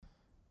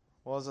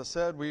Well, as I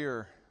said, we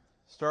are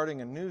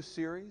starting a new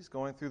series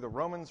going through the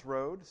Romans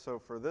Road. So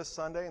for this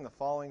Sunday and the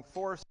following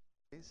 4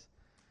 Sundays,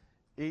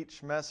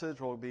 each message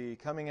will be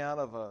coming out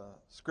of a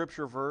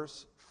scripture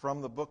verse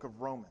from the book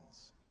of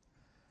Romans.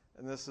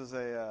 And this is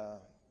a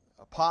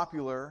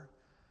popular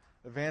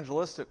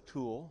evangelistic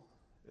tool.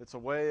 It's a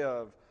way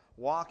of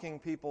walking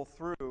people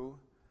through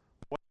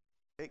what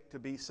it takes to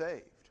be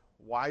saved.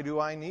 Why do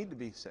I need to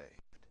be saved?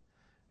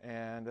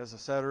 And as I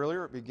said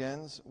earlier, it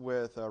begins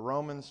with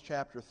Romans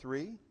chapter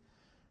 3.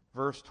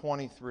 Verse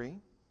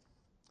 23.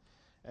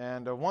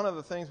 And one of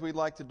the things we'd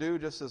like to do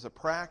just as a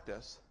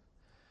practice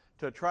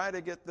to try to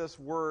get this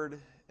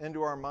word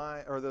into our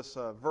mind, or this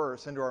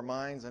verse into our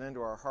minds and into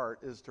our heart,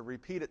 is to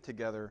repeat it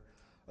together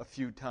a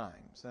few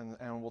times.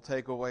 And we'll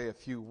take away a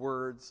few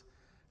words,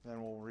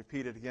 then we'll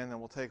repeat it again, then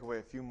we'll take away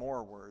a few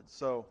more words.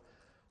 So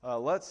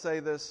let's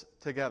say this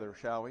together,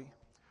 shall we?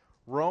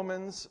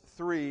 Romans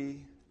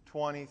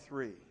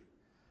 3:23.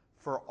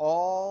 For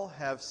all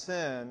have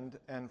sinned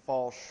and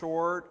fall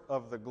short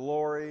of the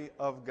glory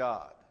of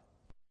God.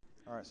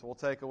 All right, so we'll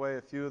take away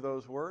a few of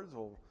those words.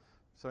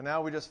 So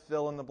now we just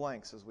fill in the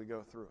blanks as we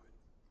go through it.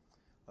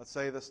 Let's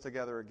say this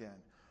together again.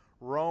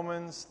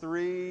 Romans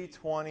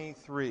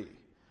 3:23.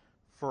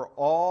 For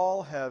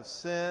all have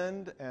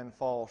sinned and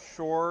fall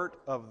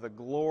short of the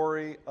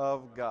glory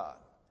of God.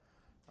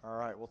 All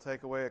right, we'll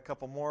take away a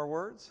couple more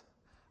words.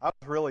 I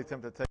was really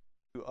tempted to take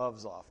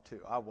ofs off too.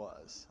 I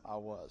was.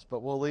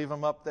 But we'll leave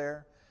them up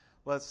there.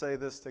 Let's say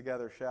this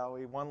together, shall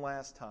we? One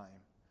last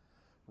time.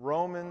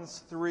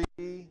 Romans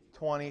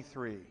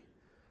 3:23.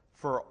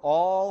 For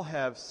all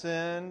have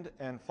sinned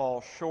and fall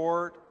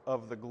short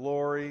of the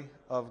glory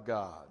of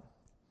God.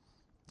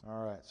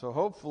 All right. So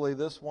hopefully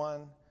this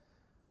one,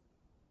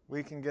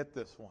 we can get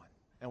this one.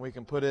 And we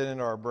can put it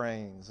into our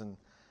brains. And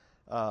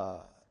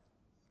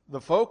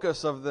the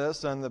focus of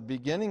this and the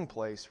beginning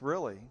place,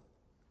 really,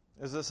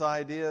 is this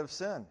idea of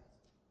sin.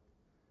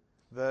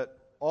 That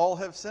all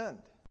have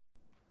sinned.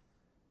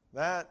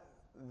 That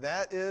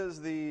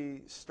is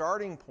the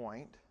starting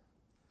point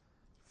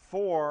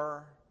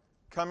for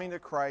coming to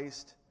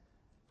Christ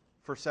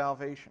for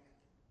salvation.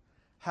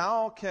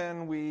 How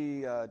can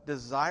we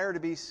desire to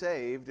be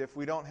saved if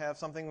we don't have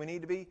something we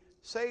need to be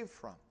saved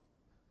from?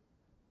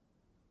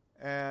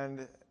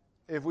 And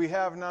if we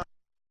have not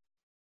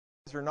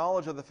or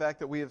knowledge of the fact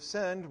that we have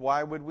sinned,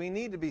 why would we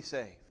need to be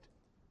saved?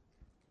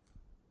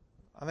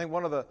 I think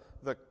one of the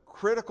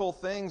critical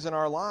things in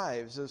our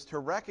lives is to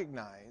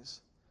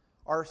recognize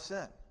our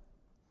sin.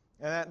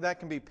 And that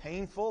can be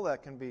painful,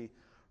 that can be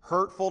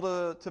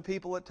hurtful to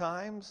people at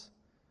times,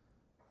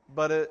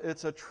 but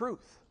it's a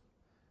truth.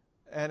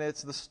 And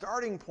it's the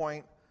starting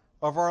point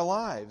of our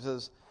lives.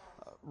 As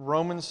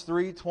Romans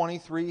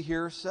 3:23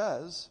 here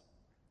says,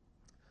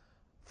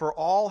 for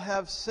all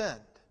have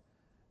sinned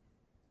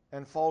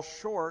and fall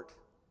short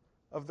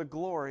of the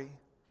glory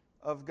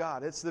of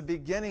God. It's the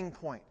beginning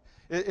point.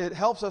 It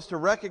helps us to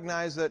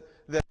recognize that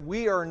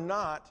we are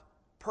not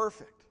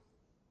perfect.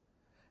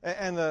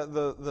 And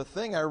the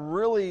thing I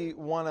really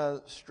want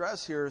to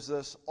stress here is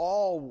this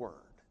all word.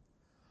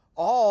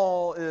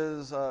 All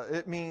is,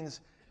 it means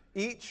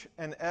each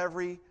and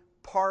every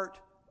part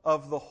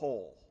of the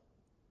whole.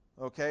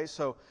 Okay,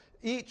 so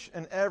each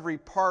and every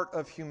part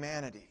of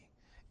humanity,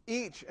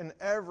 each and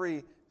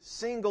every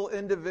single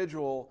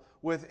individual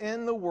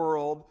within the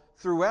world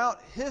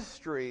throughout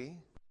history,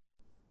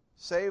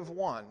 save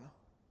one,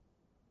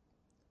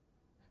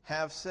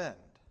 have sinned.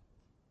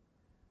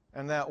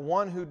 And that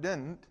one who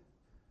didn't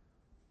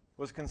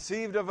was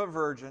conceived of a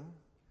virgin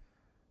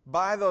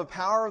by the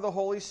power of the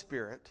Holy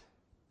Spirit,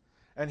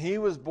 and he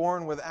was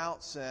born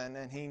without sin,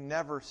 and he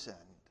never sinned.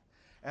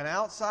 And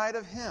outside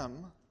of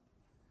him,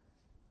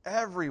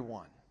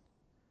 everyone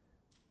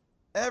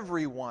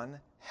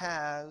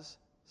has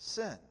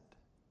sinned.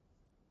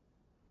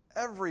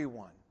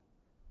 Everyone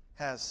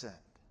has sinned.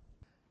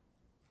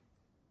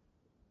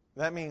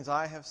 That means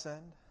I have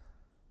sinned.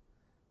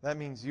 That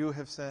means you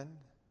have sinned.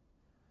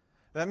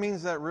 That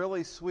means that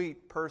really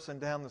sweet person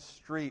down the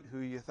street who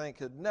you think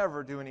could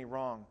never do any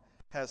wrong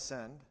has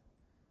sinned.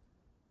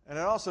 And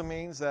it also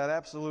means that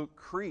absolute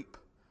creep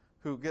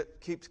who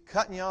keeps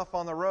cutting you off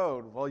on the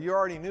road. Well, you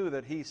already knew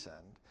that he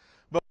sinned.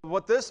 But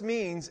what this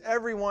means,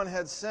 everyone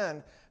had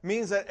sinned,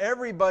 means that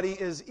everybody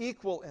is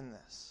equal in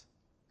this.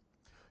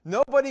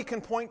 Nobody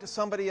can point to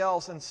somebody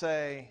else and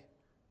say,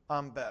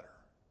 I'm better.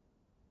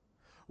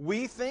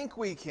 We think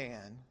we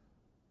can,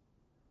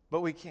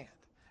 but we can't.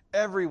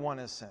 Everyone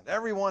has sinned.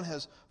 Everyone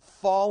has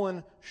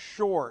fallen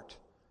short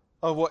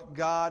of what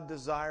God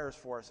desires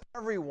for us.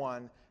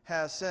 Everyone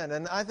has sinned.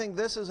 And I think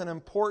this is an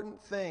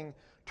important thing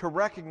to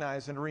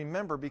recognize and to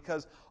remember,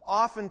 because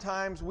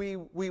oftentimes we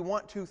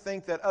want to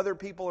think that other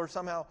people are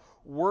somehow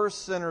worse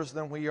sinners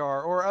than we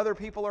are, or other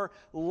people are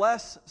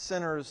less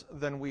sinners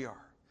than we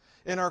are.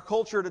 In our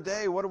culture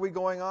today, what are we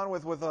going on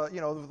with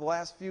the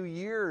last few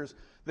years?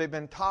 They've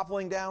been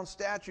toppling down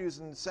statues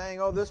and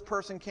saying, oh, this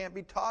person can't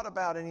be taught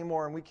about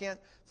anymore, and we can't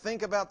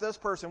think about this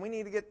person. We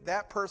need to get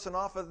that person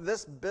off of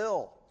this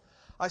bill.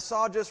 I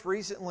saw just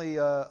recently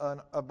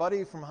a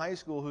buddy from high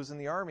school who's in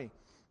the Army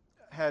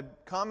had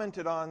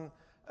commented on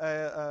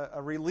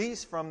a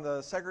release from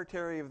the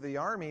Secretary of the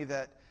Army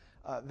that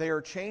they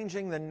are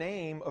changing the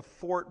name of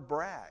Fort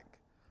Bragg.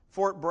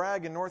 Fort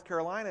Bragg in North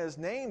Carolina is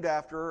named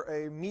after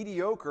a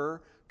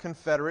mediocre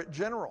Confederate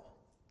general.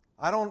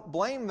 I don't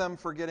blame them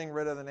for getting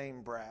rid of the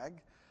name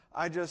Bragg.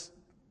 I just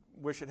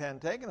wish it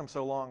hadn't taken them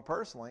so long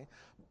personally.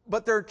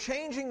 But they're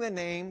changing the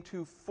name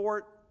to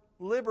Fort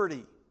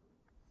Liberty.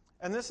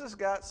 And this has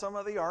got some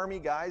of the Army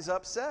guys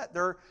upset.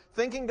 They're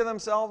thinking to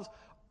themselves,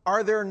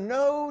 are there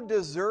no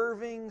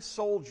deserving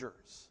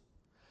soldiers?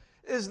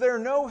 Is there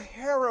no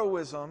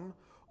heroism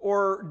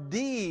or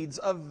deeds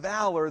of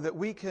valor that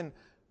we can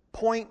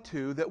point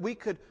to, that we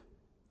could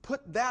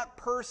put that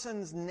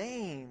person's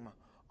name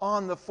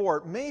on the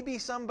fort? Maybe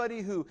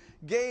somebody who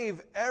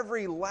gave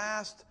every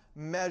last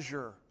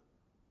measure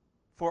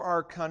for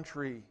our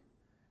country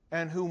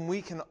and whom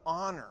we can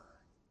honor.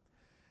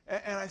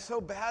 And I so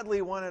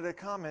badly wanted to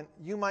comment,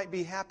 you might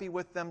be happy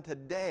with them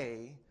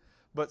today,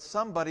 but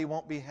somebody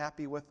won't be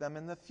happy with them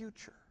in the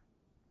future.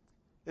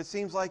 It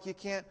seems like you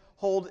can't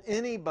hold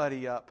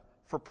anybody up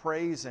for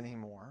praise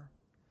anymore.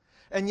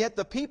 And yet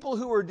the people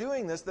who are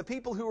doing this, the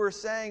people who are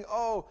saying,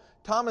 oh,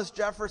 Thomas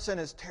Jefferson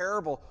is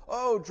terrible,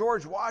 oh,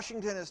 George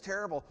Washington is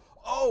terrible,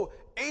 oh,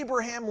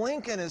 Abraham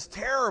Lincoln is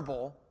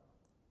terrible,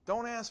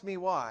 don't ask me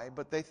why,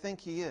 but they think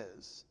he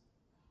is.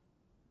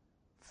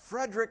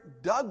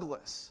 Frederick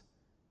Douglass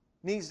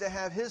needs to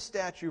have his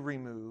statue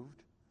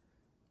removed.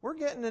 We're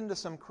getting into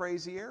some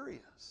crazy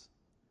areas.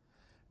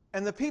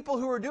 And the people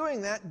who are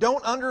doing that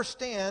don't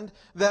understand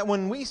that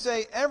when we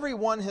say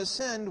everyone has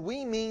sinned,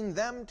 we mean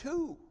them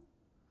too.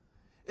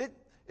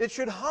 It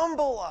should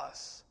humble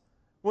us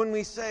when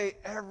we say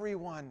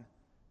everyone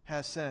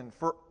has sinned,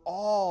 for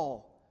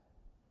all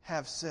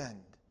have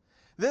sinned.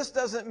 This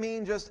doesn't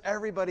mean just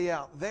everybody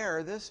out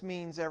there. This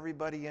means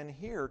everybody in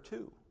here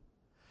too.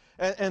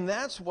 And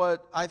that's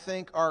what I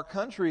think our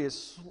country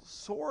is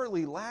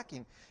sorely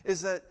lacking, is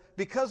that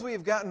because we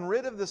have gotten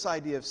rid of this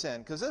idea of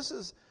sin, because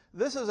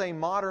this is a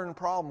modern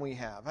problem we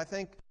have. I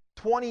think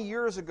 20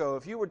 years ago,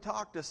 if you would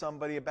talk to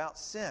somebody about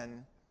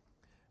sin,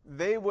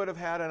 they would have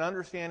had an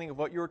understanding of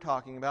what you were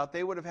talking about.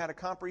 They would have had a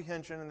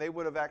comprehension, and they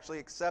would have actually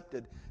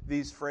accepted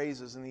these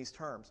phrases and these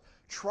terms.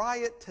 Try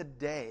it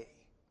today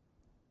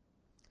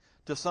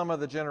to some of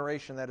the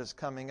generation that is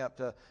coming up,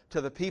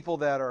 to the people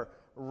that are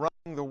running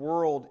the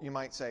world, you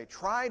might say.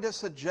 Try to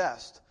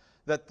suggest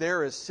that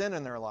there is sin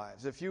in their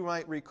lives. If you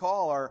might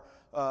recall,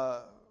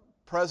 our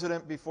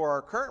president before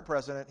our current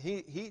president,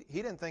 he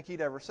didn't think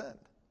he'd ever sinned.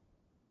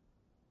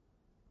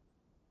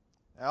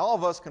 Now, all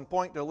of us can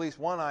point to at least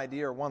one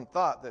idea or one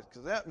thought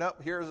that, nope,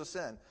 here's a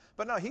sin.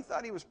 But no, he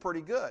thought he was pretty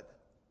good.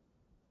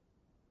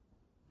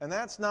 And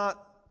that's not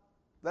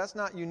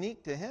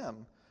unique to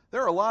him.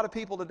 There are a lot of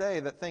people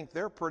today that think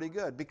they're pretty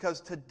good, because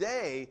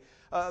today,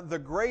 the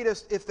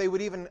greatest, if they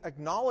would even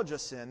acknowledge a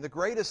sin, the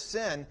greatest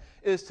sin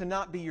is to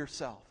not be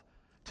yourself.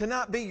 To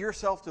not be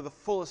yourself to the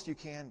fullest you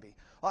can be.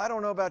 Well, I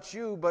don't know about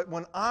you, but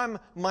when I'm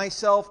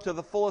myself to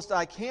the fullest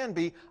I can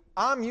be,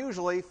 I'm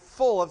usually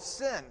full of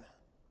sin.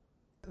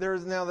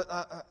 There's now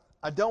that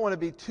I don't want to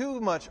be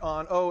too much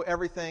on,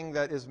 everything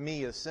that is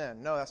me is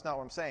sin. No, that's not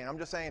what I'm saying. I'm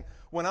just saying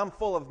when I'm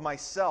full of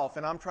myself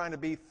and I'm trying to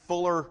be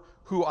fuller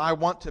who I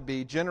want to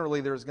be,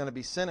 generally there's going to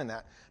be sin in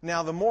that.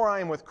 Now, the more I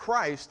am with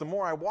Christ, the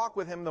more I walk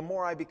with Him, the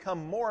more I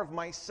become more of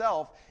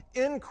myself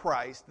in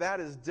Christ. That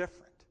is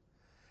different.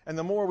 And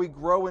the more we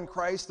grow in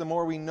Christ, the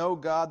more we know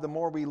God, the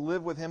more we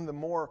live with Him, the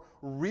more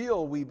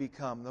real we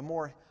become, the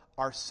more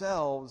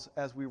ourselves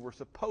as we were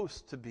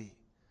supposed to be,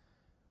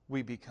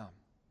 we become.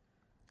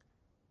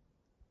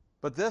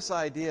 But this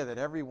idea that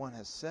everyone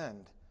has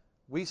sinned,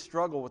 we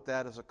struggle with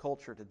that as a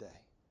culture today.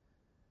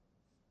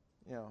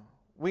 You know,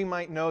 we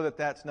might know that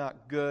that's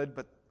not good,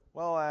 but,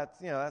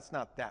 that's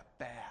not that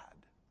bad.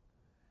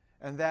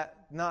 And that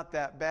not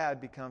that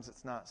bad becomes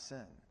it's not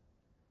sin.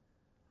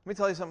 Let me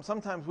tell you something.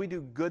 Sometimes we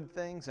do good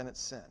things and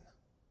it's sin.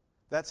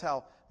 That's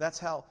how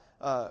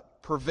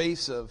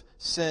pervasive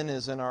sin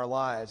is in our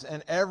lives.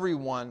 And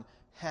everyone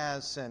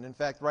has sinned. In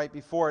fact, right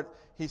before it,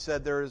 he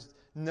said there is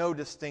no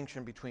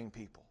distinction between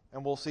people.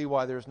 And we'll see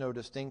why there's no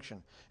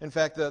distinction. In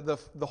fact, the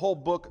whole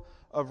book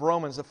of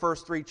Romans, the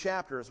first 3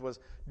 chapters, was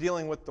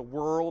dealing with the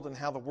world and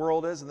how the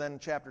world is. And then in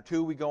chapter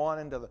 2, we go on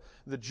into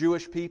the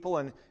Jewish people.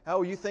 And,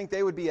 you think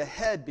they would be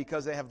ahead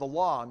because they have the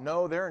law.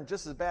 No, they're in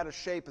just as bad a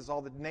shape as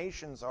all the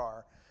nations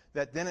are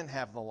that didn't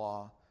have the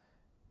law.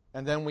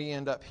 And then we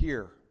end up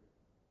here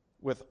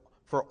with,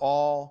 for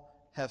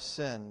all have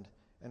sinned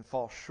and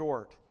fall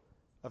short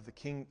of the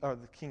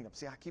kingdom.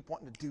 See, I keep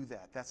wanting to do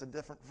that. That's a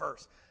different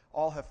verse.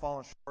 All have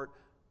fallen short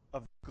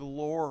of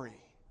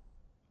glory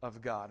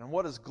of God. And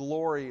what does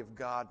glory of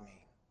God mean?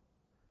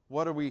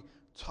 What are we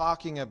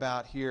talking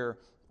about here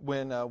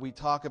when we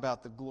talk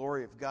about the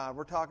glory of God?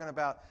 We're talking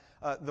about,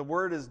 the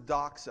word is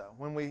doxa.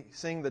 When we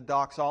sing the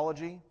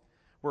doxology,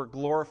 we're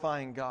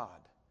glorifying God.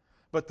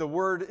 But the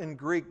word in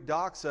Greek,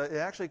 doxa, it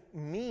actually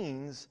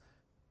means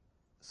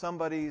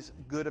somebody's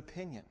good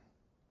opinion.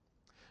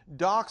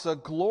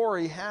 Doxa,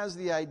 glory, has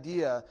the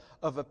idea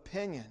of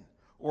opinion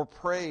or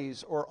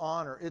praise or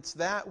honor. It's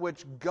that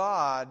which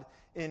God,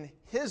 in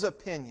His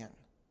opinion,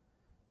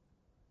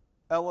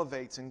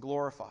 elevates and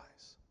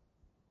glorifies.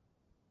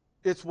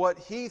 It's what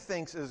He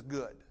thinks is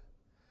good.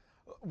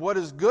 What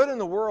is good in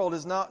the world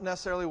is not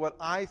necessarily what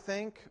I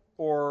think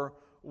or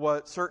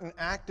what certain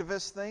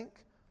activists think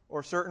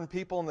or certain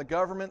people in the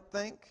government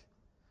think.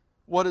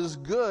 What is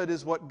good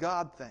is what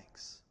God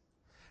thinks.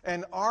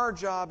 And our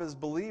job as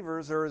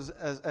believers or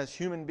as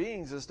human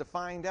beings is to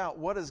find out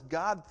what does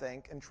God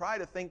think and try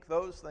to think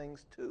those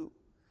things too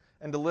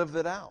and to live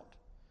that out.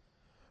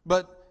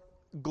 But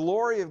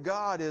glory of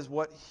God is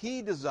what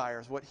He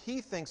desires, what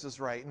He thinks is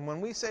right. And when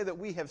we say that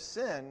we have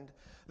sinned,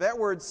 that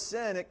word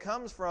sin, it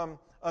comes from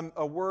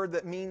a word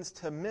that means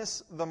to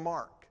miss the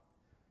mark.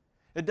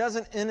 It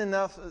doesn't in and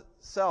of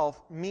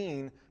itself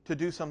mean to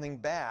do something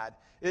bad.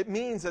 It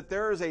means that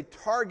there is a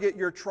target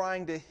you're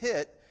trying to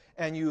hit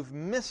and you've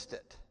missed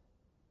it.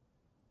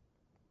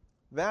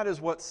 That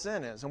is what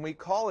sin is. And we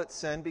call it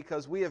sin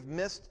because we have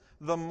missed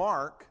the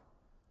mark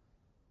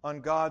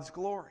on God's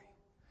glory.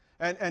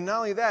 And not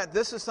only that,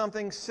 this is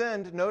something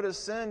sinned. Notice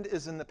sinned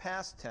is in the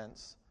past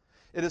tense.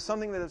 It is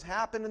something that has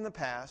happened in the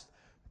past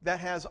that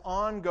has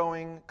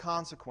ongoing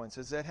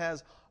consequences. It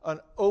has an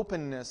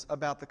openness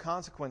about the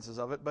consequences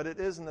of it, but it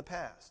is in the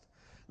past.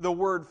 The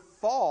word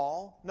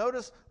fall,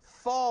 notice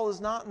fall is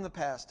not in the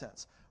past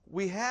tense.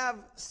 We have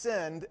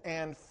sinned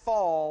and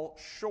fall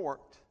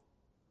short.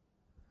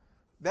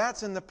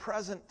 That's in the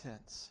present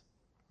tense.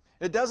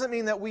 It doesn't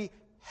mean that we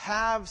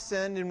have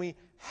sinned and we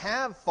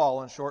have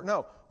fallen short.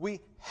 No,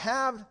 we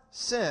have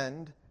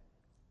sinned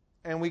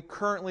and we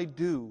currently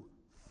do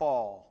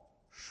fall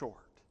short.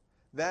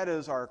 That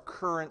is our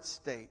current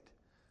state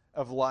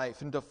of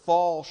life. And to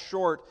fall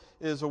short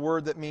is a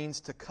word that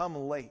means to come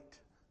late.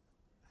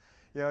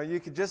 You know, you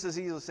could just as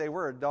easily say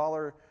we're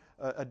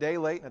a day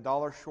late and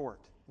 $1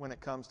 short when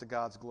it comes to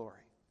God's glory.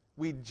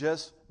 We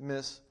just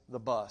miss the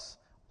bus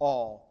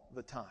all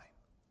the time.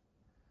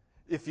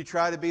 If you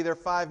try to be there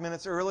 5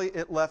 minutes early,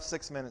 it left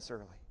 6 minutes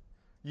early.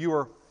 You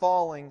are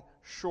falling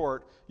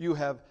short. You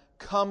have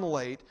come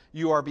late.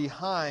 You are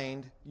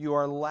behind. You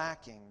are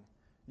lacking.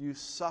 You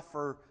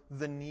suffer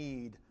the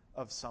need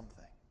of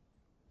something.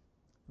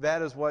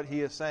 That is what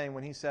he is saying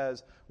when he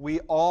says, we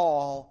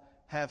all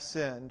have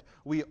sinned.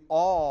 We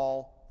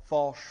all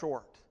fall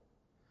short.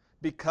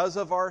 Because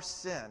of our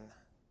sin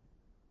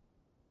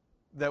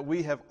that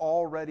we have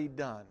already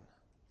done,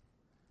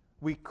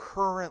 we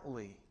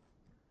currently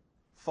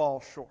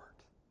fall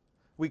short.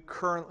 We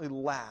currently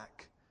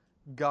lack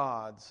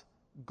God's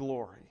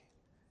glory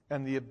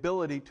and the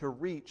ability to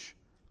reach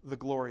the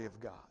glory of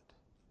God.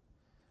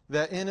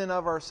 That in and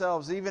of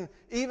ourselves, even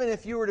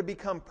if you were to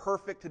become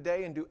perfect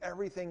today and do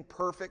everything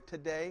perfect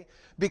today,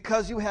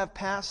 because you have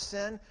past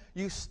sin,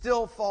 you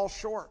still fall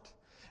short.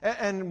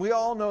 And we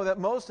all know that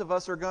most of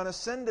us are going to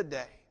sin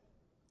today,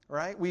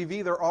 right? We've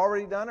either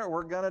already done it, or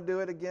we're going to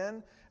do it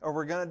again, or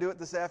we're going to do it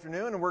this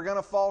afternoon, and we're going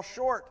to fall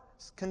short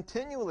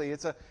continually.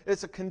 It's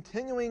a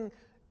continuing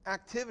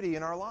activity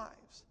in our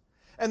lives.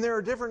 And there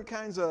are different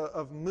kinds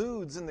of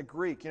moods in the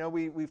Greek. You know,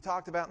 we've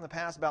talked about in the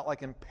past about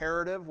like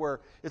imperative,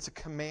 where it's a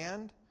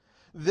command.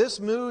 This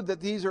mood that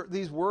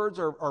these words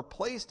are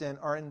placed in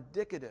are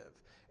indicative.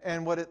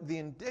 And what the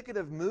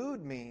indicative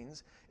mood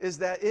means is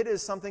that it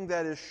is something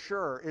that is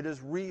sure, it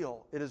is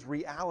real, it is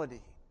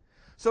reality.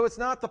 So it's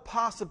not the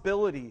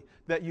possibility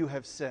that you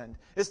have sinned.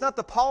 It's not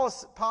the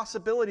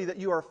possibility that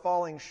you are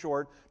falling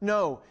short.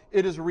 No,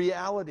 it is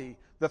reality.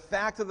 The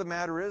fact of the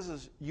matter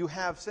is you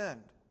have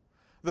sinned.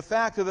 The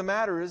fact of the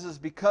matter is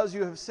because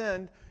you have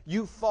sinned,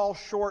 you fall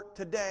short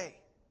today.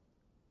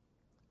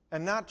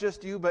 And not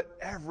just you, but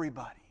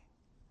everybody.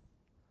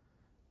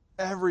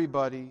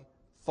 Everybody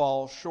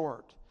falls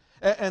short.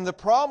 And the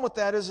problem with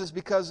that is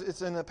because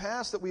it's in the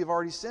past that we have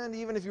already sinned.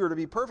 Even if you were to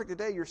be perfect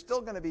today, you're still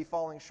going to be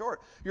falling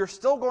short. You're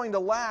still going to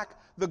lack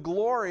the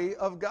glory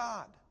of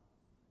God.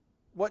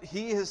 What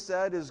He has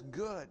said is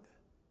good.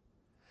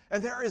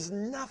 And there is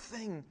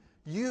nothing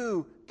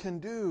you can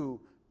do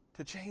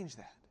to change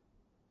that.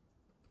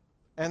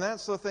 And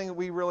that's the thing that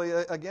we really,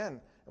 again,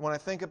 when I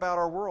think about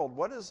our world,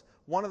 what is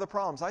one of the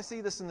problems? I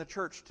see this in the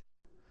church too.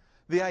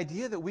 The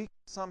idea that we can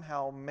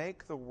somehow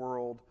make the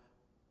world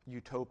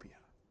utopia.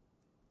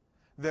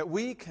 That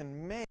we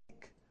can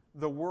make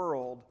the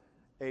world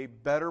a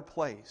better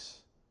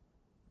place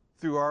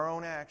through our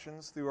own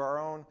actions, through our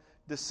own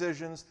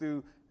decisions,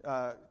 through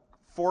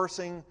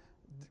forcing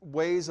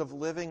ways of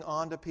living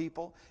onto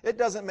people. It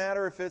doesn't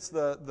matter if it's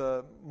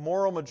the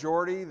moral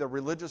majority, the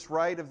religious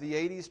right of the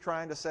 80s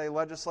trying to say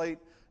legislate,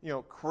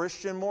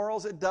 Christian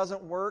morals. It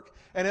doesn't work.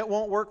 And it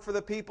won't work for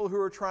the people who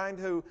are trying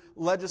to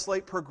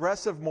legislate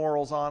progressive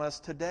morals on us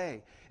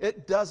today.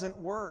 It doesn't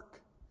work.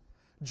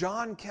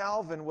 John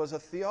Calvin was a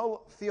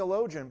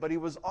theologian, but he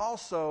was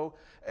also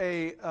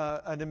an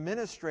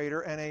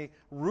administrator and a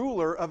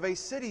ruler of a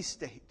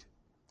city-state.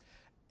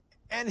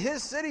 And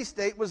his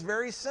city-state was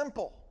very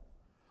simple.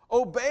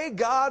 Obey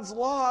God's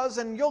laws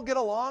and you'll get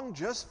along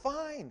just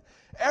fine.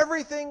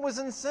 Everything was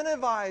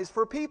incentivized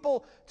for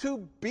people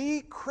to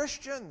be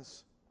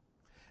Christians.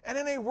 And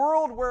in a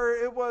world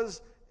where it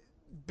was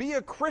be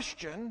a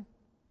Christian,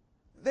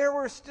 there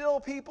were still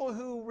people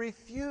who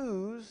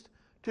refused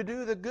to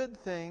do the good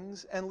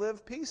things and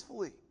live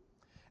peacefully.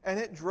 And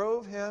it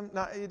drove him,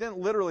 he didn't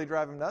literally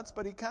drive him nuts,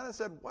 but he kind of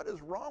said, what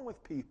is wrong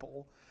with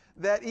people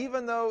that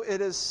even though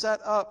it is set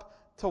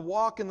up to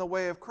walk in the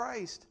way of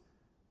Christ,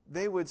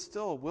 they would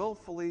still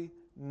willfully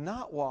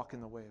not walk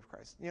in the way of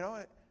Christ?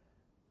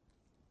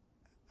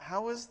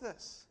 How is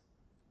this?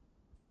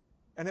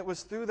 And it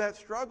was through that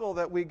struggle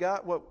that we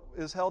got what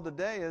is held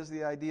today as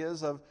the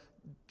ideas of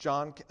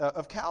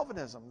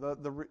Calvinism,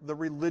 the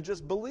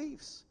religious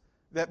beliefs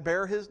that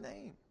bear his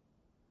name.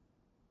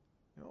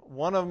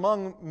 One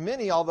among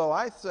many, although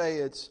I say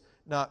it's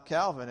not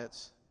Calvin,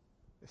 it's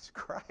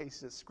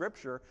Christ, it's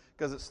Scripture,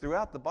 because it's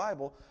throughout the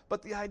Bible,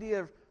 but the idea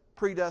of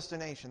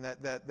predestination,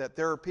 that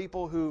there are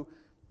people who,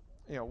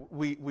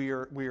 we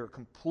are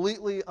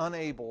completely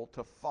unable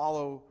to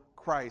follow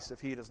Christ if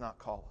He does not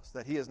call us,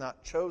 that He has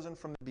not chosen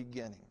from the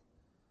beginning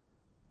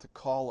to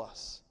call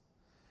us.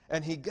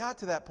 And he got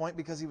to that point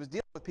because he was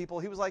dealing with people.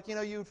 He was like,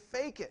 you'd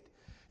fake it.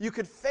 You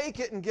could fake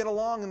it and get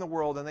along in the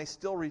world, and they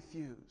still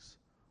refuse.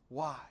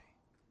 Why?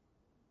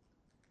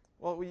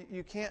 Well,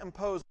 you can't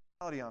impose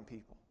reality on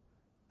people.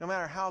 No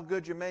matter how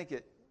good you make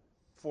it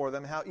for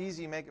them, how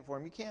easy you make it for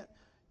them,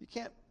 you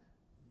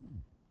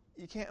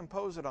can't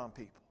impose it on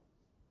people.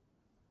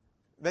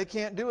 They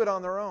can't do it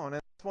on their own. And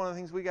that's one of the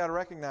things we got to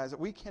recognize, that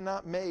we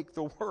cannot make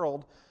the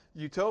world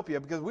utopia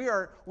because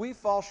we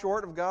fall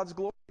short of God's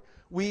glory.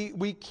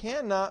 We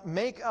cannot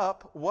make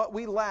up what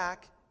we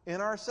lack in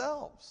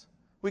ourselves.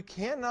 We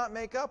cannot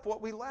make up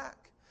what we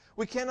lack.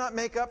 We cannot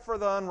make up for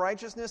the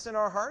unrighteousness in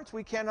our hearts.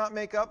 We cannot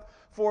make up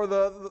for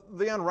the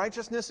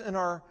unrighteousness in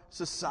our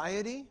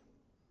society.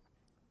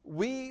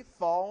 We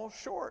fall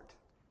short.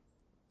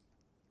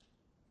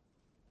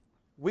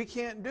 We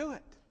can't do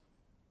it.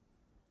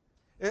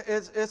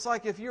 It's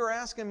like if you're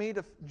asking me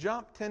to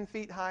jump 10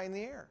 feet high in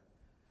the air.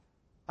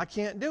 I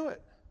can't do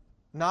it.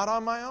 Not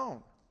on my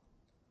own.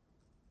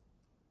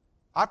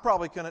 I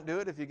probably couldn't do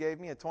it if you gave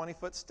me a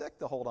 20-foot stick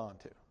to hold on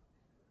to.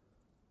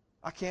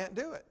 I can't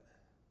do it.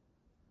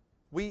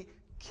 We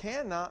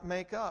cannot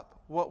make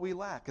up what we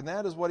lack. And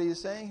that is what he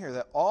is saying here,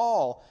 that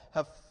all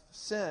have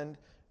sinned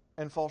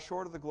and fall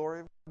short of the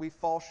glory of God. We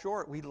fall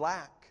short. We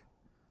lack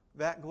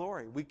that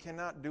glory. We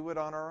cannot do it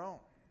on our own.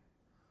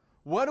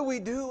 What do we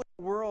do in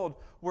a world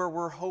where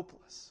we're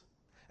hopeless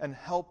and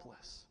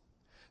helpless?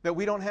 That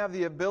we don't have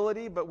the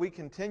ability, but we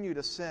continue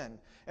to sin.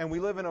 And we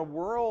live in a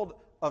world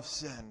of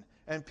sin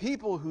and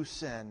people who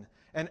sin,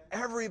 and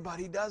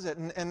everybody does it.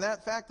 And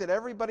that fact that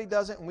everybody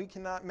does it and we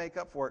cannot make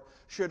up for it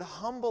should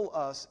humble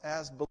us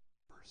as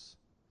believers.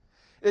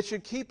 It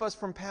should keep us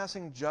from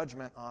passing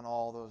judgment on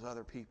all those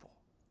other people.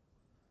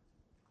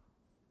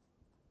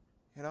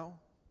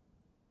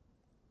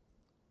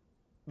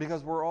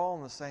 Because we're all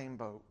in the same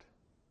boat.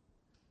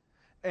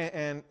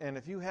 And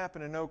if you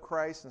happen to know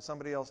Christ and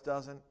somebody else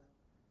doesn't,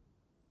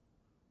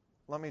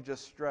 let me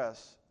just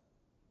stress,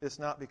 it's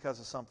not because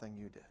of something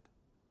you did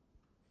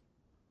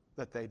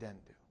that they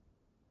didn't do.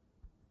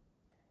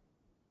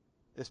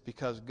 It's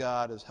because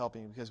God is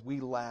helping you, because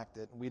we lacked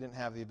it and we didn't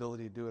have the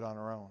ability to do it on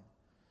our own.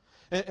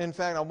 In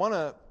fact, I want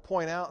to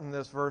point out in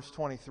this verse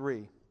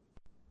 23,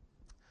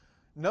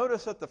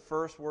 notice that the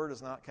first word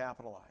is not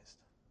capitalized.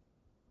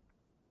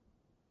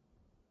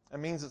 That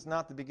means it's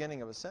not the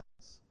beginning of a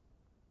sentence.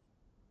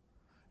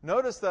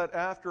 Notice that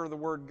after the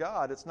word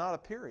God, it's not a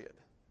period.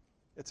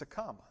 It's a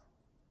comma.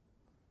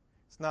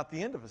 It's not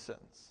the end of a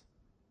sentence.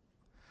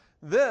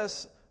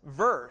 This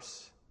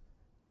verse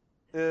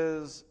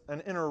is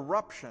an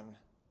interruption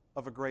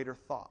of a greater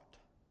thought.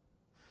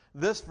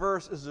 This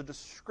verse is a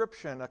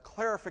description, a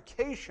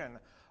clarification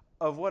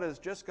of what has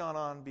just gone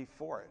on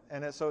before it.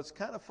 And so it's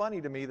kind of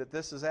funny to me that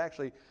this is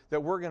actually,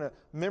 that we're going to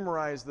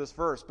memorize this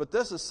verse. But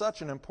this is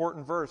such an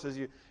important verse as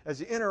you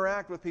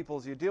interact with people,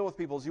 as you deal with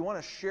people, as you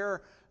want to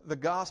share the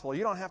gospel.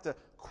 You don't have to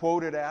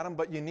quote it at them,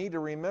 but you need to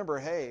remember,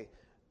 hey,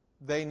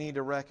 they need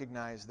to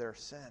recognize their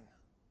sin.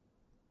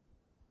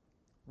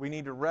 We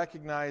need to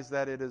recognize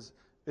that it is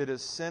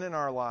sin in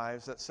our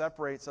lives that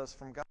separates us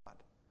from God.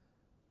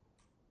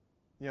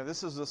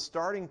 This is the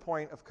starting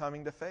point of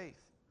coming to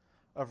faith,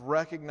 of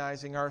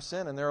recognizing our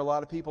sin. And there are a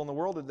lot of people in the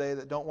world today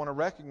that don't want to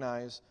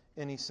recognize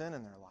any sin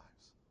in their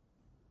lives.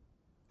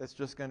 It's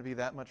just going to be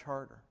that much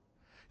harder.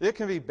 It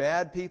can be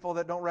bad people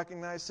that don't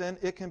recognize sin.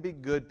 It can be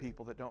good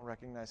people that don't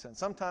recognize sin.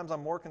 Sometimes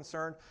I'm more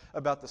concerned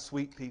about the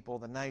sweet people,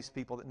 the nice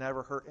people that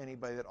never hurt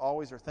anybody, that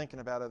always are thinking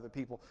about other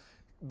people.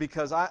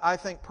 Because I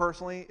think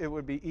personally it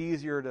would be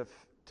easier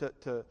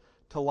to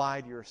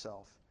lie to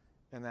yourself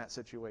in that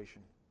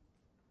situation.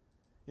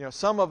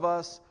 Some of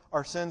us,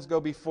 our sins go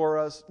before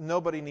us.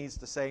 Nobody needs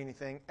to say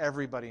anything.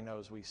 Everybody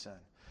knows we sin.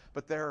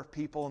 But there are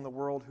people in the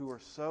world who are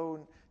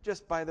so,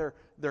 just by their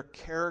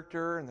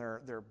character and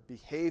their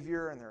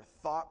behavior and their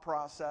thought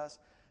process,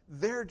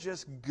 they're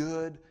just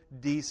good,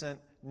 decent,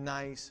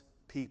 nice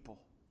people.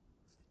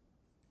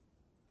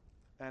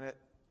 And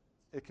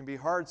it can be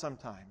hard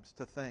sometimes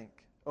to think,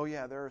 oh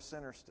yeah, they're a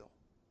sinner still.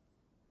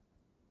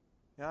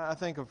 I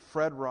think of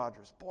Fred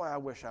Rogers. Boy, I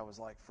wish I was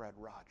like Fred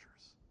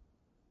Rogers.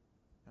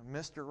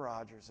 Mr.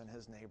 Rogers in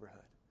his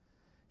neighborhood.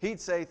 He'd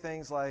say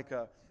things like,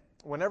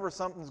 whenever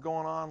something's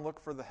going on,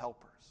 look for the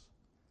helpers.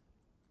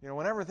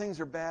 Whenever things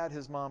are bad,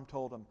 his mom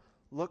told him,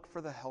 look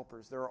for the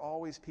helpers. There are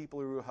always people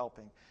who are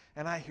helping.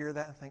 And I hear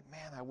that and think,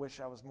 man, I wish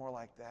I was more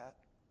like that.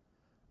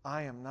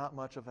 I am not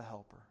much of a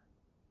helper.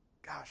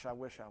 Gosh, I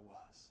wish I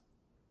was.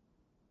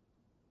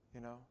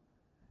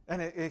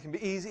 And it can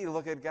be easy to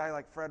look at a guy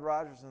like Fred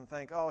Rogers and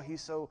think, oh,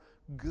 he's so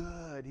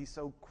good. He's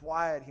so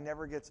quiet. He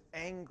never gets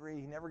angry.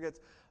 He never gets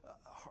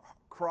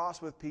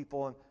cross with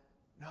people. And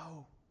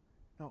no,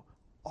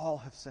 all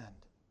have sinned.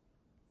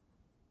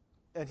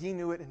 And he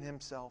knew it in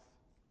himself.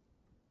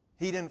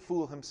 He didn't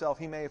fool himself.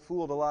 He may have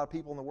fooled a lot of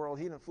people in the world.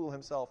 He didn't fool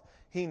himself.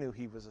 He knew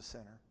he was a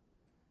sinner.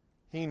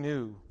 He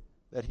knew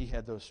that he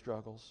had those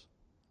struggles.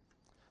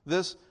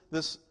 This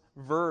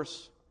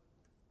verse,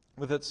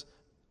 with its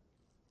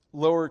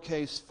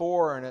lowercase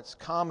 4 and its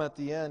comma at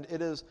the end,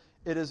 it is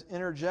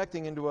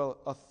interjecting into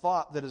a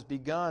thought that has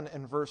begun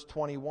in verse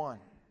 21.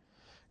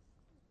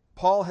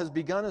 Paul has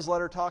begun his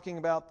letter talking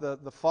about the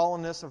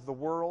fallenness of the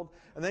world,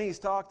 and then he's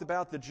talked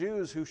about the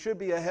Jews who should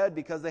be ahead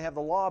because they have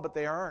the law, but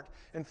they aren't.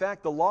 In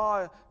fact, the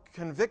law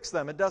convicts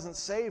them. It doesn't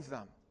save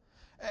them.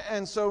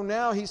 And so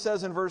now he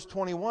says in verse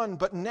 21,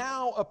 but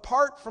now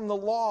apart from the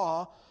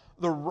law,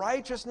 the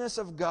righteousness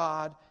of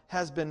God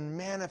has been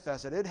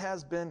manifested. It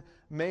has been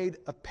made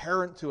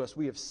apparent to us.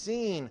 We have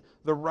seen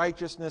the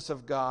righteousness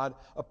of God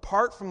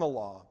apart from the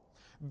law,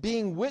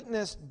 being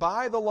witnessed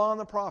by the law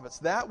and the prophets,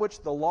 that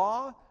which the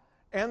law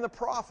and the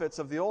prophets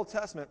of the Old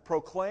Testament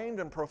proclaimed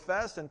and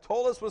professed and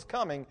told us was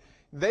coming.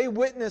 They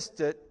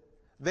witnessed it.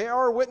 They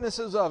are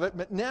witnesses of it,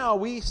 but now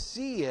we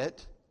see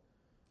it.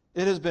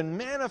 It has been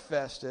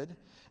manifested.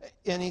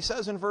 And he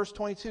says in verse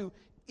 22,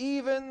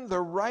 even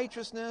the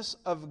righteousness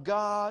of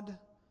God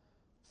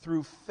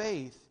through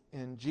faith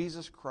in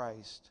Jesus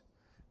Christ.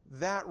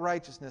 That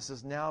righteousness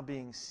is now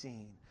being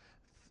seen.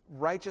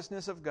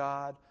 Righteousness of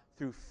God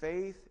through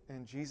faith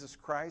in Jesus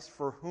Christ.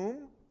 For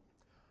whom?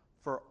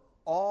 For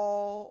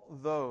all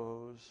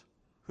those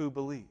who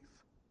believe.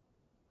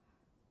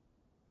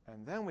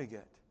 And then we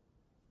get,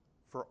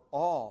 for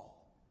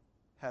all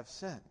have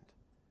sinned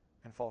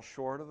and fall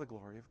short of the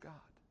glory of God.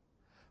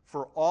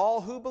 For all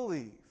who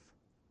believe,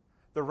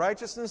 the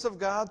righteousness of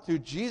God through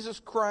Jesus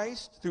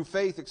Christ, through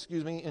faith,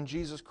 in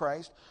Jesus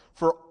Christ,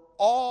 for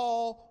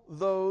all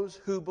those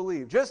who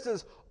believe. Just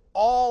as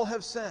all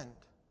have sinned,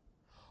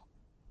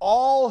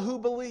 all who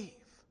believe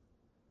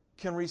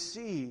can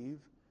receive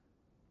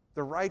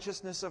the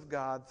righteousness of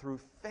God through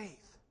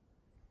faith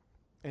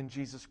in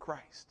Jesus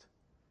Christ.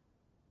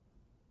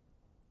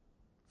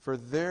 For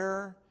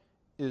there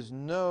is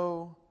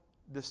no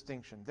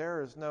distinction.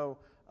 There is no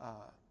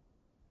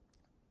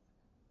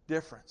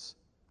difference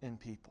in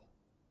people.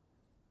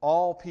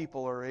 All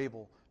people are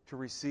able to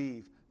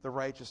receive the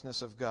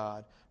righteousness of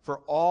God. For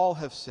all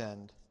have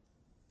sinned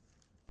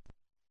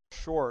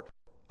short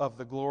of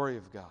the glory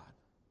of God.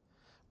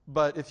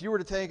 But if you were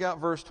to take out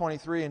verse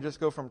 23 and just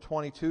go from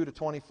 22 to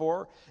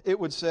 24, it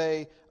would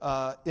say,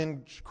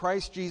 in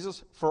Christ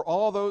Jesus, for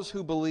all those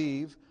who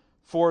believe,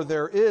 for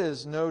there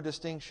is no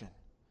distinction.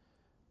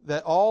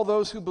 That all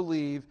those who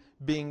believe,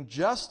 being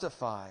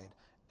justified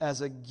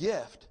as a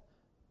gift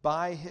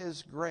by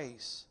His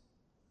grace,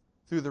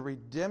 through the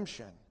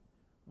redemption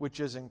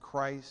which is in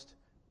Christ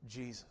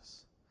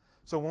Jesus.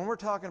 So when we're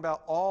talking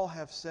about all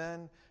have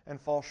sinned and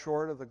fall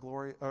short of the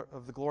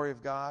glory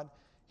of God,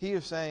 he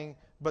is saying,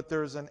 but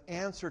there's an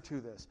answer to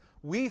this.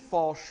 We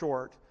fall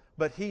short,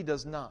 but He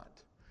does not.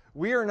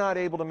 We are not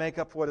able to make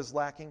up what is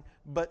lacking,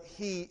 but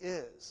He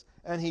is.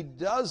 And He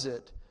does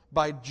it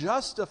by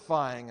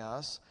justifying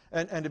us.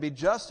 And to be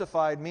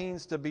justified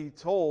means to be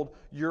told,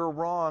 you're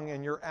wrong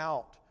and you're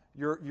out.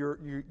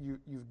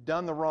 You've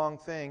done the wrong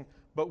thing,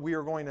 but we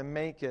are going to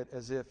make it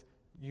as if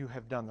you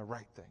have done the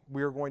right thing.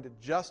 We are going to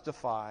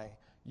justify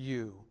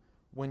you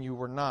when you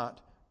were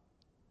not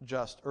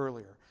just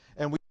earlier.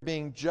 And we are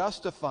being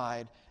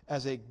justified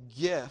as a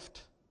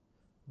gift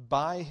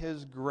by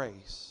His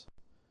grace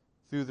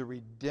through the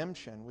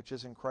redemption which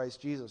is in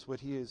Christ Jesus, what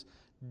He has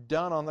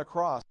done on the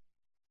cross.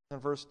 In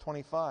verse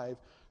 25,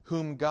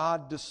 whom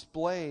God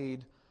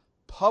displayed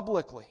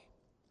publicly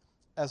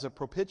as a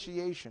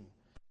propitiation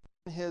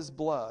in His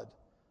blood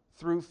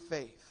through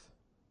faith.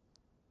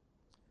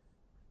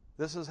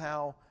 This is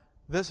how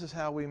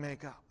we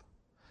make up.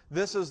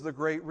 This is the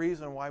great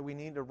reason why we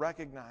need to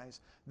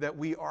recognize that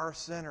we are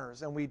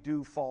sinners and we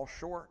do fall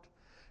short.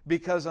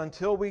 Because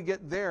until we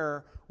get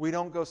there, we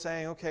don't go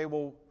saying, okay,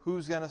 well,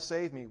 who's going to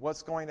save me?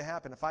 What's going to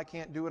happen? If I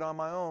can't do it on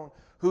my own,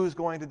 who's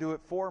going to do it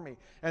for me?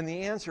 And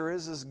the answer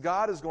is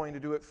God is going to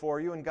do it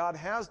for you, and God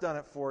has done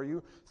it for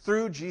you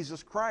through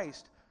Jesus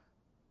Christ,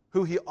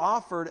 who He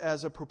offered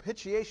as a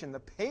propitiation,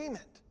 the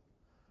payment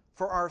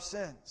for our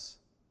sins,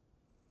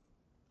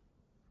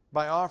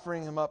 by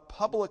offering Him up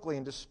publicly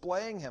and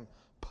displaying Him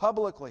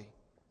publicly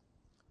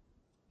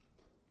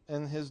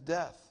in His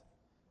death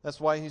That's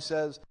why he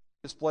says,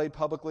 displayed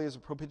publicly as a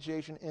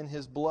propitiation in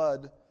his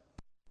blood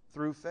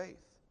through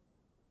faith.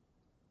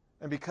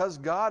 And because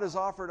God has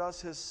offered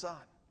us his Son,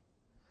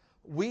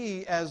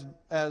 we as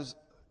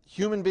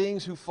human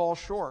beings who fall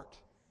short,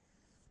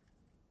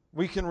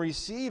 we can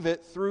receive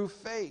it through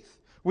faith.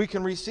 We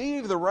can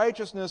receive the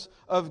righteousness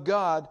of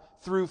God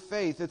through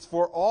faith. It's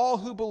for all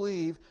who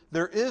believe.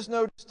 There is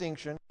no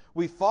distinction.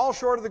 We fall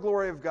short of the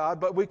glory of God,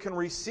 but we can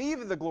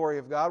receive the glory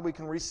of God. We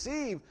can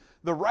receive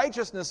the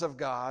righteousness of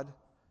God,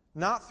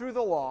 not through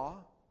the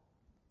law,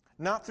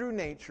 not through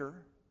nature,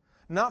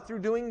 not through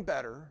doing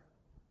better,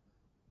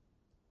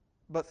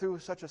 but through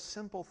such a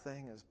simple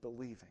thing as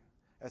believing,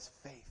 as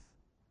faith,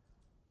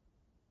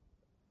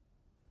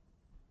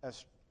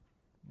 as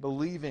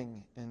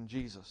believing in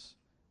Jesus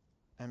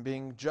and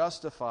being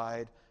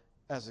justified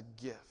as a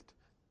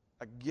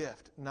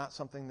gift, not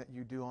something that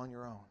you do on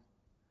your own.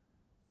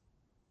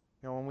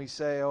 You know, when we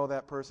say, oh,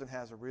 that person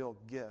has a real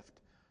gift,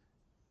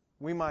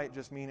 we might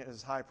just mean it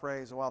as high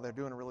praise, wow, they're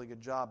doing a really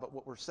good job, but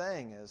what we're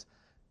saying is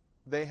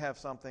they have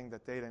something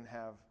that they don't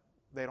have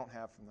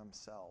from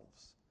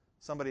themselves.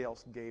 Somebody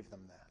else gave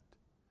them that.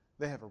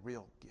 They have a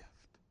real gift.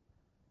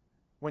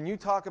 When you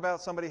talk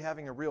about somebody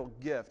having a real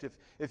gift,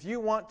 if you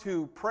want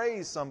to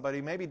praise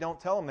somebody, maybe don't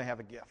tell them they have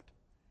a gift.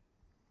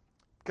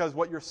 Because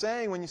what you're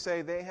saying when you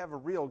say they have a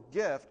real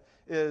gift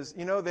is,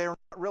 they're not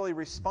really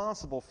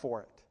responsible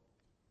for it.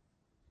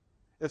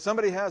 If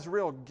somebody has a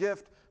real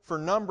gift for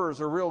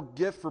numbers or a real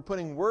gift for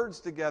putting words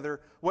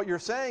together, what you're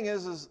saying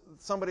is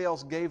somebody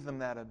else gave them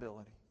that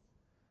ability.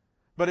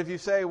 But if you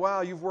say,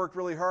 wow, you've worked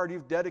really hard,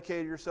 you've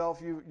dedicated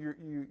yourself,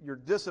 you're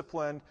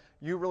disciplined,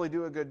 you really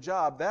do a good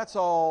job, that's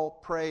all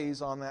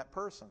praise on that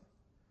person.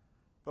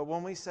 But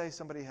when we say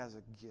somebody has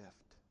a gift,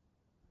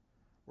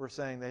 we're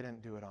saying they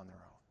didn't do it on their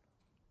own.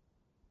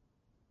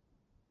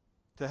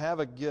 To have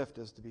a gift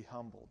is to be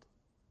humbled,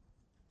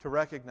 to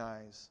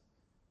recognize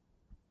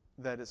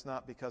that it's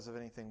not because of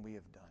anything we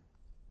have done.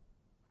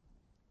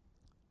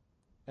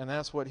 And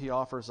that's what he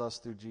offers us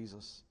through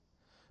Jesus.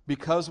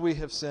 Because we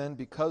have sinned,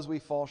 because we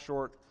fall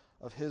short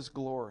of his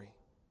glory.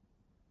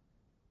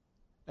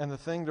 And the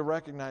thing to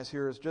recognize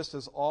here is just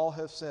as all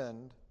have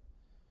sinned,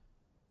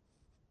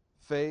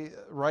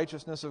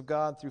 righteousness of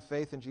God through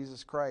faith in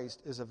Jesus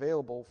Christ is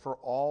available for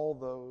all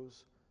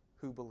those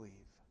who believe.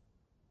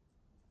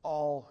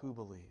 All who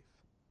believe.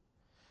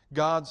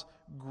 God's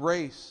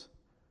grace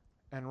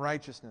and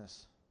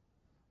righteousness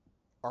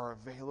are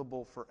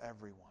available for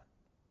everyone.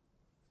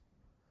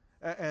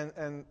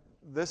 And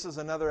this is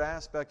another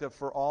aspect of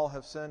for all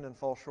have sinned and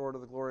fall short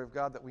of the glory of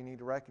God that we need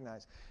to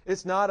recognize.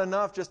 It's not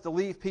enough just to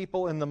leave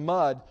people in the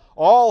mud.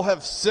 All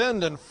have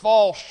sinned and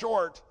fall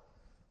short.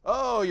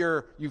 Oh,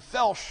 you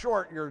fell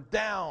short, you're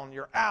down,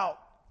 you're out,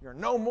 you're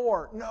no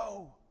more.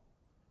 No.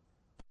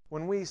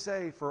 When we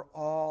say for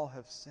all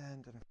have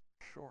sinned and fall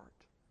short,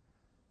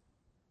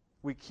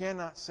 we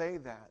cannot say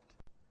that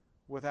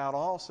without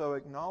also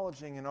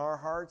acknowledging in our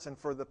hearts and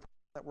for the person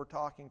that we're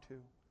talking to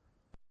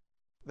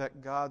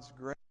that God's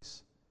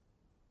grace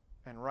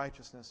and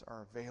righteousness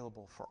are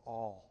available for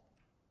all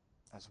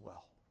as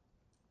well.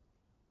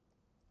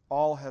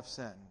 All have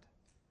sinned.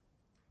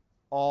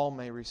 All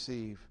may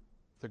receive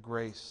the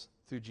grace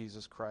through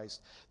Jesus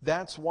Christ.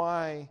 That's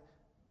why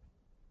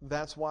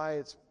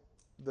it's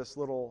this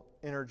little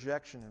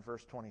interjection in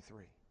verse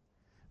 23.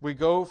 We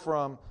go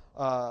from,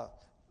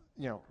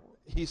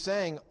 he's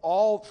saying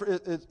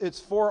it's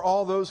for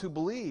all those who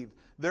believe.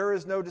 There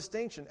is no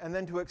distinction. And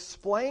then to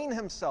explain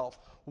himself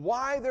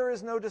why there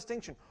is no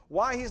distinction.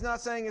 Why he's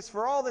not saying it's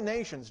for all the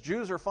nations.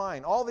 Jews are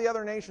fine. All the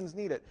other nations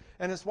need it.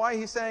 And it's why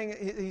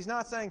he's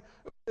not saying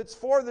it's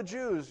for the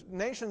Jews.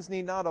 Nations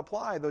need not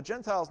apply. The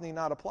Gentiles need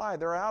not apply.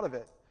 They're out of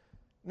it.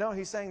 No,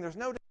 he's saying there's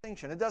no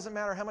distinction. It doesn't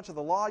matter how much of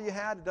the law you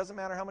had. It doesn't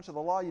matter how much of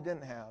the law you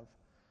didn't have.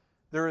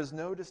 There is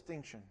no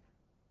distinction.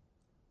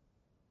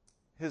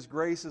 His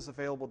grace is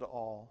available to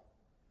all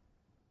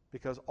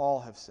because all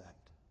have sinned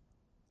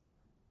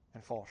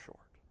and fall short.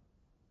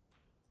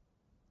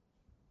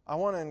 I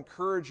want to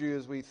encourage you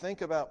as we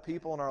think about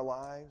people in our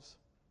lives.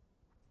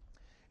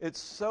 It's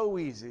so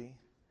easy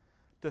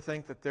to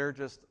think that they're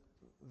just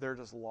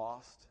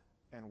lost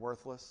and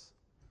worthless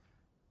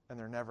and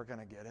they're never going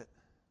to get it.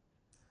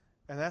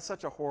 And that's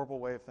such a horrible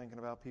way of thinking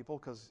about people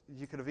because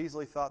you could have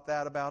easily thought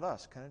that about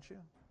us, couldn't you?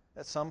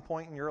 At some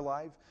point in your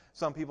life,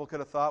 some people could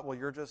have thought, well,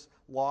 you're just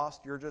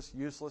lost, you're just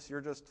useless,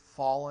 you're just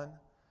fallen.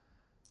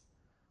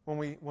 When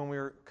we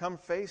come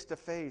face to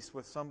face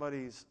with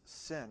somebody's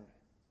sin,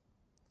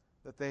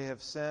 that they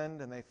have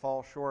sinned and they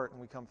fall short,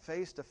 and we come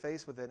face to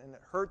face with it, and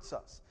it hurts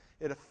us,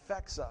 it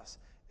affects us,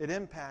 it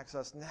impacts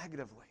us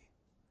negatively.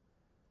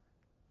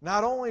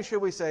 Not only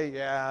should we say,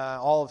 yeah,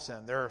 all have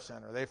sinned, they're a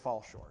sinner, they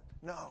fall short.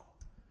 No.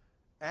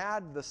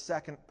 Add the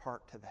second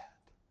part to that.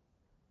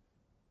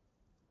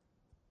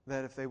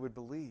 That if they would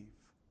believe,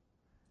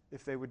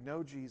 if they would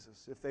know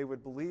Jesus, if they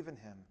would believe in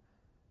him,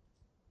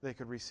 they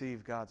could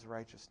receive God's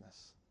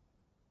righteousness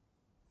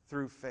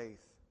through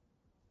faith,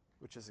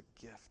 which is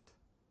a gift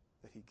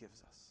that he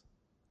gives us.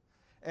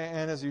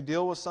 And as you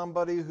deal with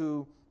somebody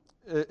who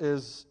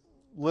is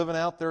living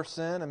out their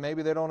sin, and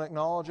maybe they don't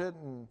acknowledge it.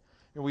 And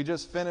we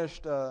just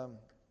finished a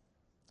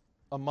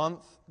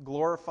month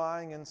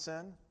glorifying in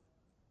sin.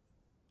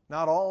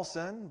 Not all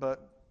sin,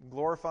 but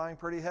glorifying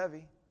pretty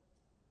heavy.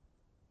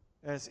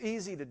 And it's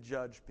easy to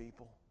judge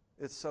people.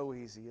 It's so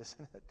easy,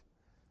 isn't it?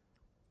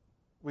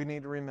 We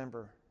need to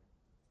remember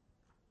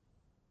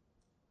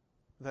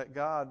that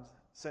God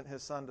sent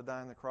His Son to die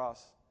on the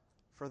cross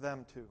for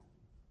them too.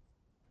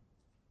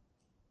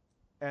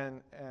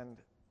 And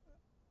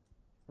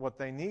what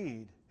they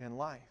need in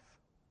life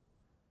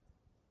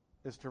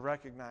is to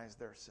recognize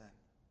their sin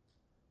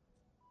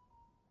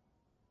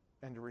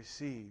and to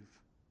receive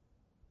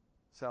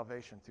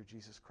salvation through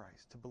Jesus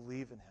Christ, to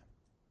believe in Him.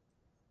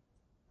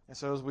 And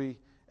so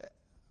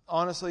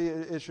honestly,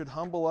 it should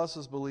humble us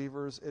as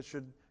believers. It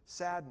should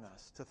sadden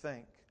us to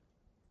think.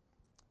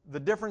 The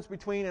difference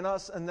between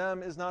us and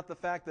them is not the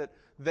fact that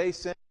they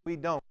sin, we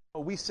don't.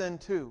 We sin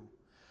too.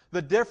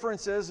 The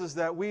difference is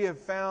that we have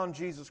found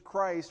Jesus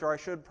Christ, or I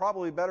should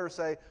probably better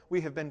say, we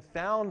have been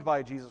found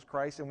by Jesus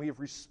Christ and we have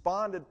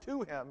responded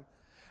to Him.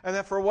 And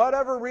that for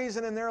whatever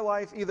reason in their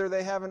life, either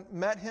they haven't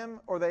met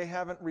Him or they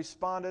haven't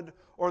responded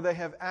or they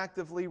have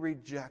actively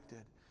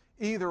rejected.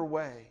 Either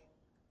way,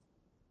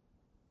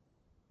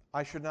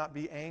 I should not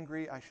be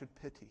angry, I should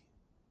pity.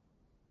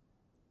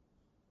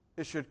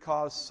 It should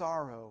cause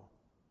sorrow,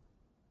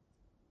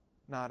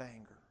 not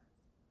anger.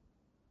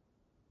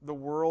 The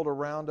world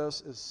around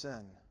us is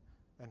sin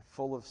and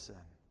full of sin.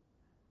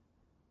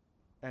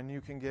 And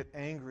you can get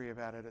angry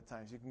about it at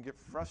times. You can get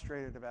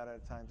frustrated about it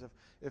at times.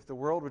 If the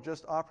world would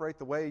just operate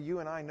the way you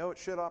and I know it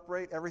should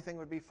operate, everything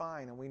would be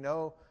fine. And we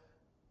know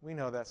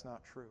that's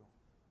not true.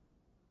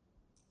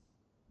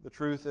 The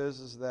truth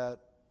is that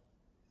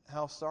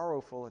how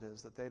sorrowful it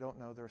is that they don't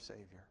know their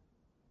Savior.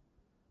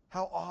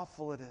 How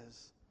awful it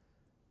is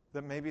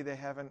that maybe they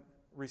haven't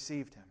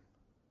received Him.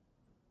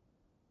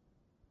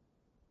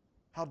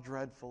 How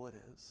dreadful it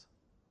is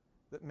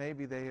that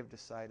maybe they have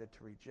decided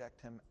to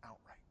reject Him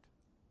outright.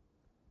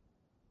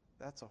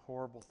 That's a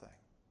horrible thing.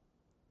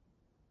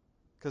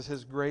 Because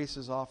His grace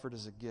is offered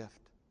as a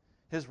gift.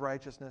 His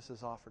righteousness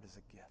is offered as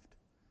a gift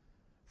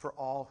for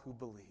all who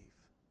believe,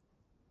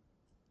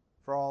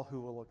 for all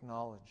who will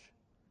acknowledge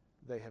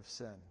they have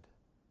sinned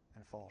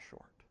and fall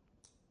short.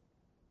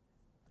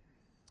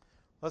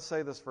 Let's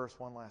say this verse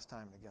one last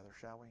time together,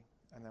 shall we?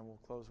 And then we'll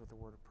close with a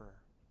word of prayer.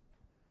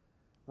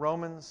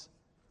 Romans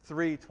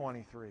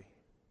 3:23.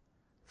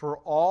 For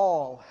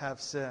all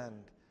have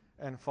sinned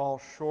and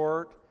fall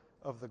short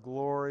of the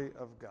glory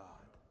of God.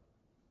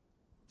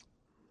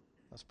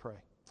 Let's pray.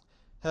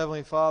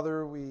 Heavenly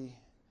Father, we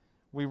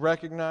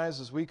recognize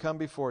as we come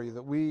before You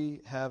that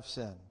we have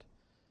sinned,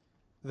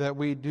 that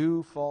we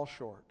do fall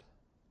short.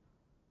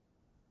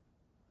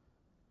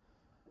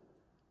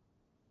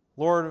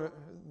 Lord,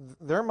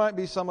 there might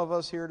be some of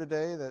us here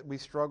today that we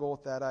struggle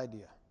with that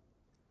idea.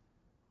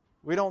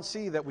 We don't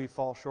see that we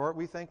fall short.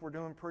 We think we're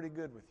doing pretty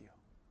good with You.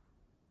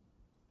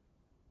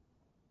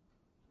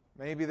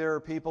 Maybe there are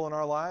people in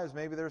our lives,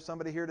 maybe there's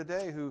somebody here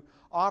today who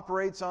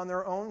operates on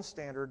their own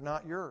standard,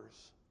 not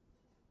Yours.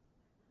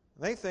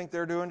 They think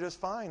they're doing just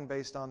fine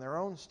based on their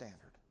own standard.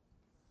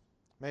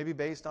 Maybe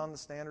based on the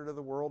standard of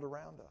the world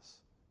around us.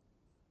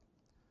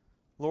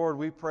 Lord,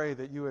 we pray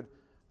that You would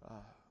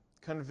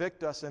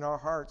convict us in our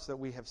hearts that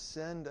we have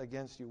sinned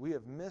against You. We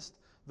have missed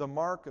the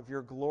mark of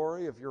Your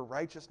glory, of Your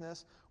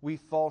righteousness. We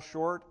fall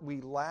short.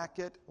 We lack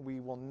it.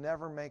 We will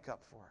never make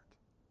up for it.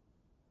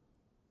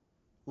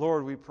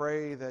 Lord, we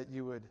pray that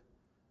You would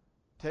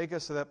take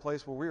us to that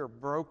place where we are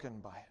broken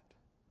by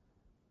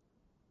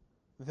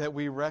it. That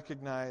we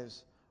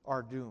recognize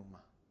our doom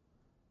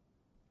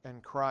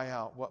and cry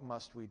out, what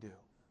must we do?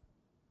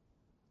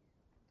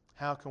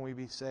 How can we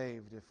be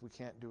saved if we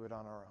can't do it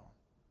on our own?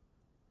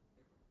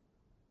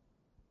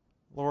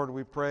 Lord,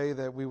 we pray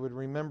that we would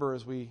remember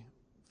as we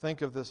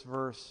think of this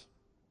verse,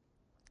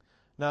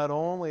 not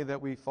only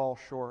that we fall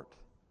short,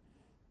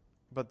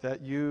 but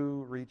that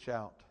You reach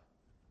out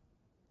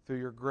through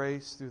Your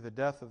grace, through the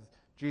death of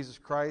Jesus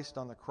Christ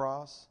on the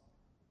cross,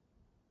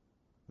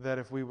 that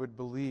if we would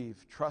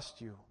believe, trust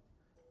You,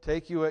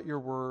 take You at Your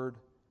word,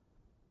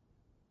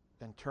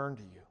 and turn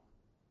to You,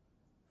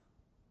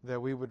 that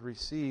we would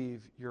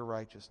receive Your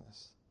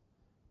righteousness,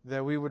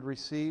 that we would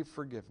receive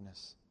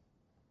forgiveness,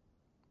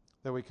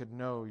 that we could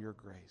know Your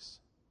grace.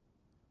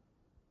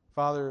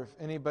 Father, if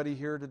anybody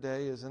here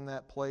today is in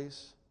that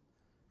place,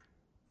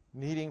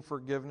 needing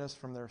forgiveness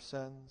from their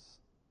sins,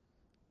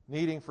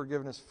 needing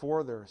forgiveness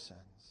for their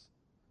sins,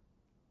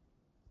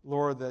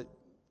 Lord, that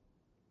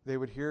they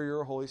would hear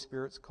Your Holy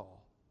Spirit's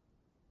call,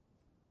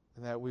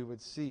 and that we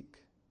would seek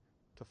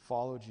to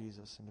follow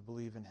Jesus and to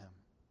believe in Him.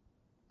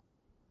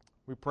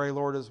 We pray,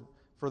 Lord, as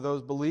for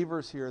those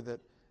believers here, that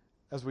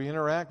as we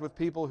interact with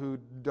people who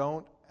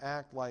don't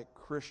act like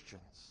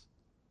Christians,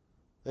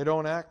 they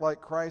don't act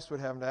like Christ would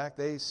have them to act.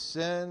 They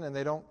sin and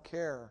they don't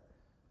care.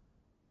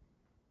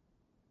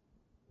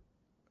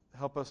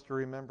 Help us to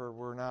remember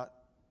we're not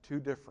too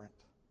different.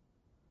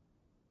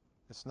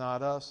 It's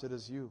not us, it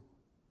is You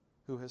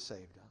who has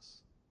saved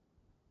us.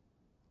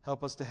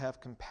 Help us to have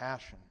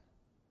compassion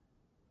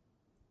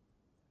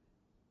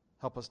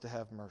Help us to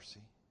have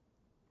mercy.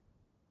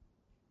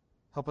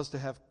 Help us to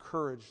have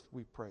courage,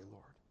 we pray,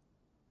 Lord,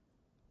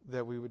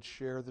 that we would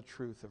share the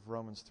truth of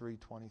Romans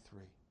 3:23.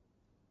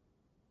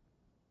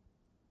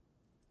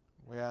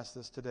 We ask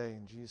this today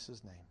in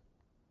Jesus' name.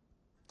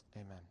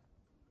 Amen.